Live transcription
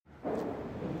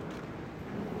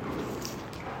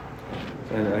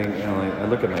I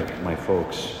look at my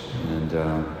folks, and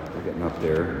they're getting up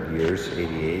there in years,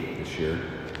 88 this year.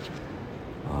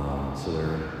 So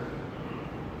they're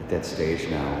at that stage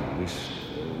now,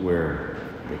 where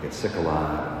they get sick a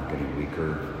lot, getting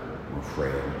weaker, more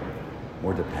frail,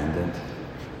 more dependent.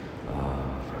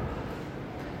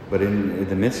 But in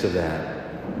the midst of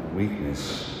that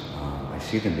weakness, I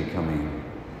see them becoming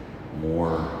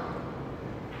more,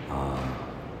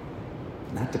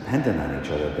 not dependent on each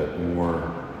other, but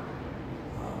more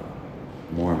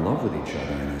in love with each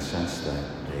other, in the sense that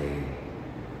they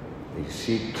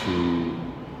seek to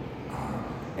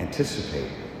anticipate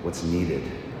what's needed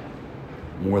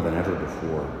more than ever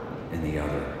before in the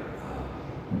other.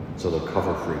 So they'll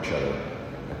cover for each other.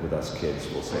 Like with us kids,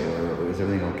 we'll say, "Oh, is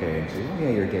everything okay?" And say, "Oh yeah,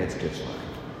 your dad's just fine."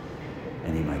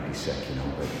 And he might be sick,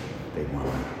 but they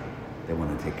want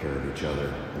to take care of each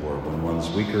other. Or when one's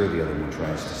weaker, the other one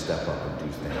tries to step up and do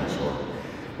things. Or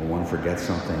when one forgets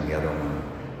something, the other one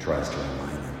tries to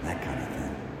remind them. That kind of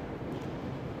thing.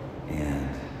 And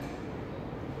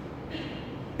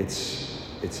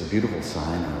it's a beautiful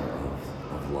sign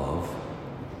of love,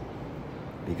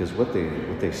 because what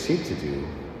they seek to do,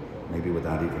 maybe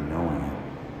without even knowing it,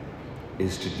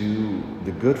 is to do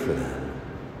the good for them,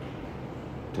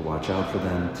 to watch out for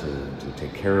them, to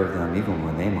take care of them, even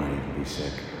when they might even be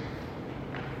sick.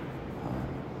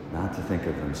 Not to think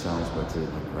of themselves, but to,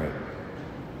 right,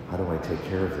 how do I take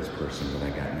care of this person that I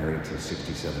got married to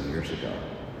 67 years ago?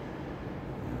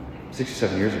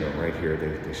 67 years ago, right here,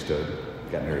 they stood,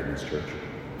 got married in this church,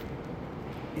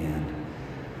 and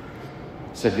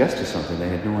said yes to something they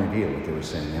had no idea what they were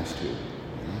saying yes to.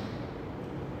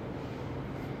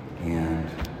 And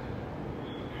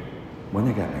when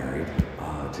they got married,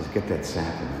 to get that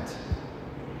sacrament,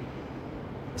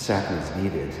 the sacrament is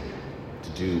needed to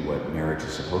do what marriage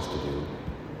is supposed to do,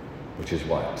 which is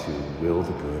what? To will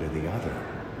the good of the other,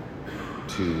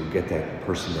 to get that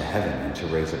person to heaven and to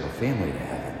raise up a family to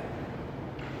heaven.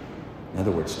 In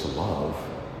other words, to love,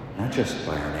 not just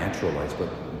by our natural lives, but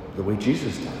the way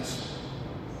Jesus does.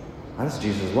 How does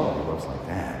Jesus love? He loves like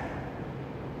that.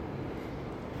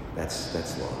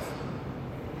 That's love.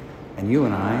 And you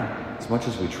and I, as much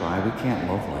as we try, we can't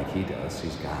love like he does.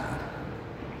 He's God.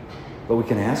 But we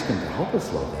can ask him to help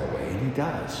us love that way, and he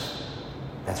does.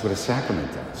 That's what a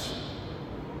sacrament does.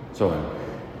 So in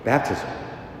baptism,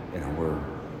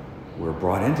 we're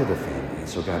brought into the family, and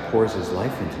so God pours his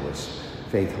life into us.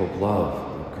 Faith, hope,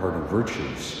 love, the cardinal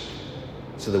virtues,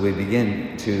 so that we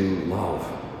begin to love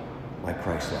like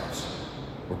Christ loves.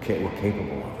 We're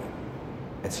capable of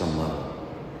it at some level.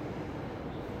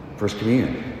 First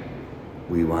Communion,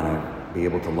 we want to be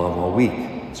able to love all week.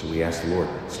 So we ask the Lord,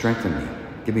 strengthen me.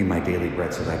 Give me my daily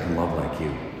bread so that I can love like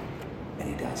you. And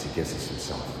he does. He gives us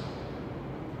himself.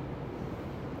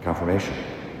 Confirmation,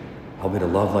 help me to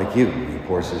love like you. And he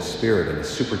pours his Spirit in a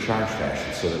supercharged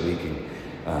fashion so that we can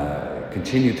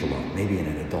continue to love, maybe in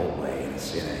an adult way,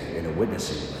 in a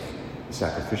witnessing way, a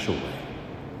sacrificial way.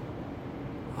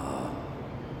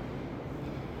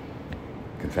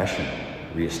 Confession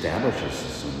reestablishes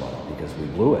us in love because we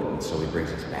blew it, and so he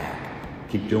brings us back.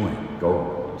 Keep doing it.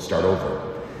 Go. Start over.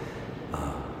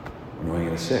 Anointing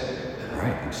the sick. All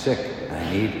right, I'm sick.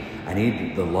 I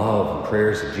need the love and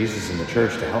prayers of Jesus in the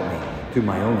church to help me through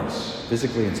my illness,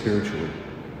 physically and spiritually.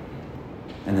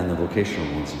 And then the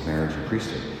vocational ones of marriage and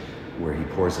priesthood, where he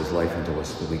pours his life into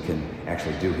us so that we can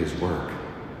actually do his work.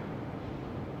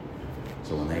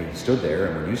 So when they stood there,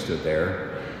 and when you stood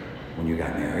there, when you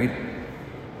got married,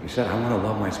 you said, I want to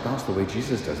love my spouse the way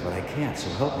Jesus does, but I can't, so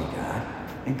help me, God.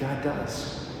 And God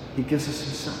does. He gives us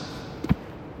himself.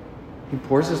 He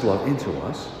pours his love into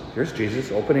us. Here's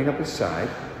Jesus opening up his side,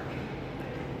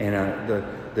 and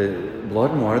the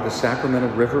blood and water, the sacramental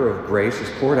river of grace is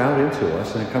poured out into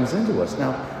us, and it comes into us.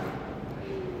 Now,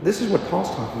 this is what Paul's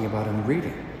talking about in the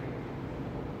reading.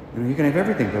 You can have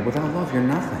everything, but without love, you're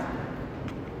nothing.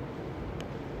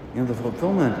 The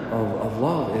fulfillment of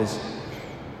love is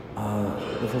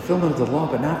the fulfillment of the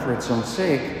law, but not for its own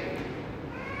sake,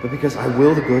 but because I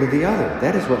will the good of the other.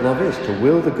 That is what love is, to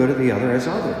will the good of the other as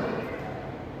other.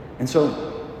 And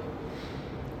so,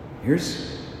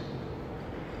 here's,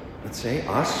 let's say,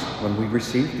 us, when we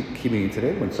receive the communion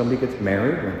today, when somebody gets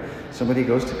married, when somebody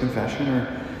goes to confession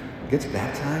or gets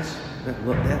baptized,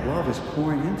 that love is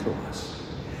pouring into us.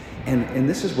 And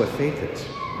this is what faith is,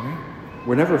 right?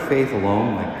 We're never faith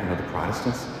alone, like the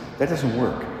Protestants. That doesn't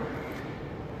work.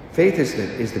 Faith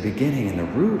is the beginning and the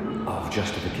root of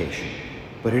justification,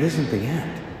 but it isn't the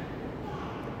end.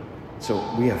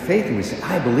 So we have faith and we say,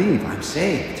 I believe, I'm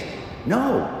saved.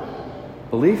 No,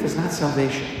 belief is not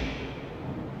salvation.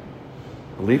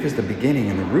 Belief is the beginning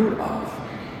and the root of.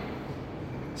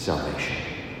 salvation.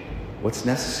 What's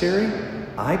necessary?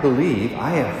 I believe,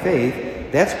 I have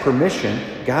faith. That's permission.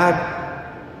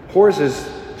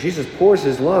 Jesus pours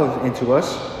his love into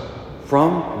us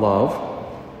from love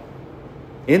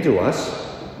into us.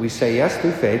 We say yes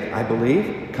through faith. I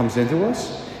believe comes into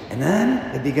us. And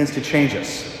then it begins to change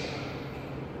us.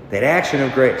 That action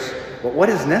of grace. But what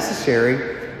is necessary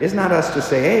is not us to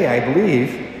say, hey, I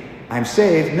believe, I'm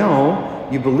saved. No,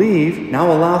 you believe.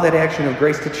 Now allow that action of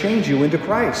grace to change you into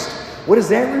Christ. What does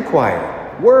that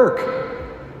require? Work.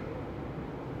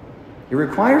 It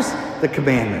requires the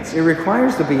commandments. It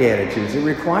requires the Beatitudes. It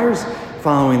requires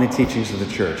following the teachings of the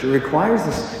church. It requires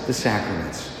the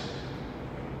sacraments.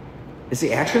 It's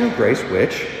the action of grace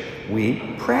which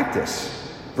we practice.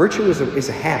 Virtue is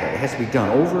a habit. It has to be done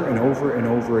over and over and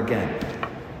over again.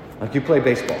 Like you play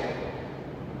baseball.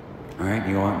 All right,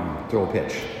 you go out and throw a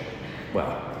pitch.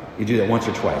 Well, you do that once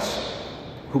or twice.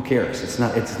 Who cares? It's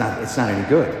not any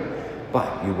good.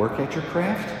 But you work at your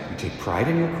craft. You take pride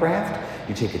in your craft.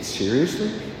 You take it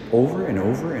seriously over and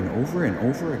over and over and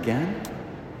over again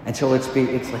until it's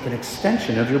like an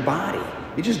extension of your body.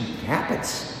 It just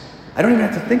happens. I don't even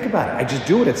have to think about it. I just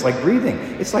do it. It's like breathing.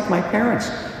 It's like my parents.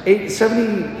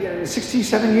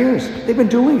 67 years. They've been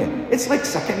doing it. It's like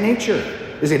second nature.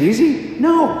 Is it easy?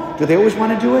 No. Do they always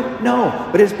want to do it? No.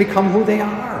 But it's become who they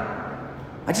are.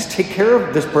 I just take care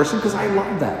of this person because I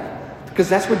love them. Because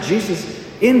that's what Jesus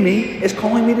in me is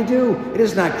calling me to do. It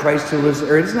is not Christ who lives,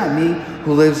 or it is not me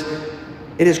who lives.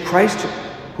 It is Christ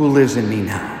who lives in me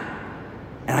now.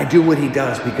 And I do what he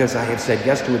does because I have said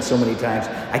yes to it so many times.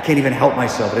 I can't even help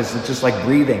myself. It's just like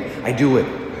breathing. I do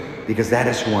it because that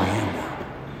is who I am now.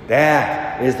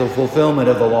 That is the fulfillment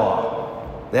of the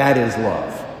law. That is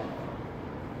love.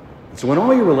 So in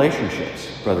all your relationships,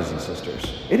 brothers and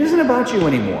sisters, it isn't about you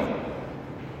anymore.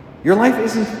 Your life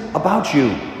isn't about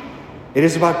you. It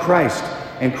is about Christ.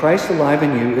 And Christ alive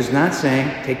in you is not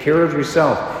saying, take care of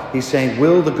yourself. He's saying,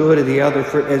 will the good of the other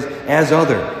as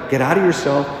other. Get out of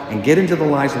yourself and get into the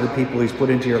lives of the people he's put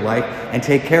into your life and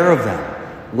take care of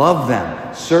them. Love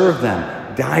them. Serve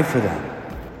them. Die for them.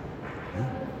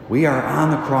 We are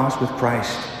on the cross with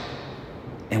Christ,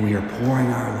 and we are pouring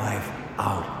our life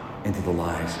out into the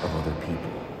lives of other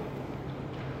people.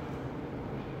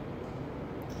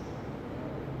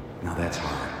 Now that's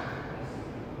hard.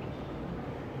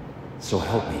 So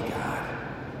help me, God,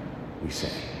 we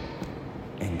say.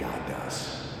 And God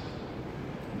does.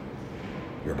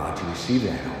 You're about to receive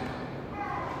that help.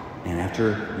 And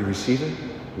after you receive it,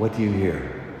 what do you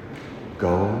hear?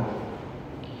 Go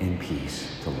in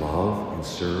peace to love and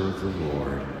serve the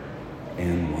Lord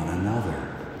and one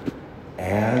another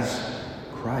as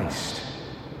Christ,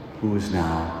 who is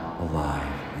now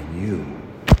alive in you.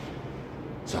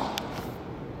 So,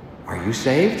 are you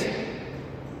saved?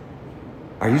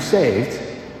 Are you saved?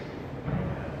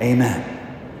 Amen.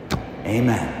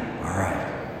 Amen. All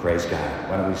right. Praise God.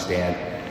 Why don't we stand?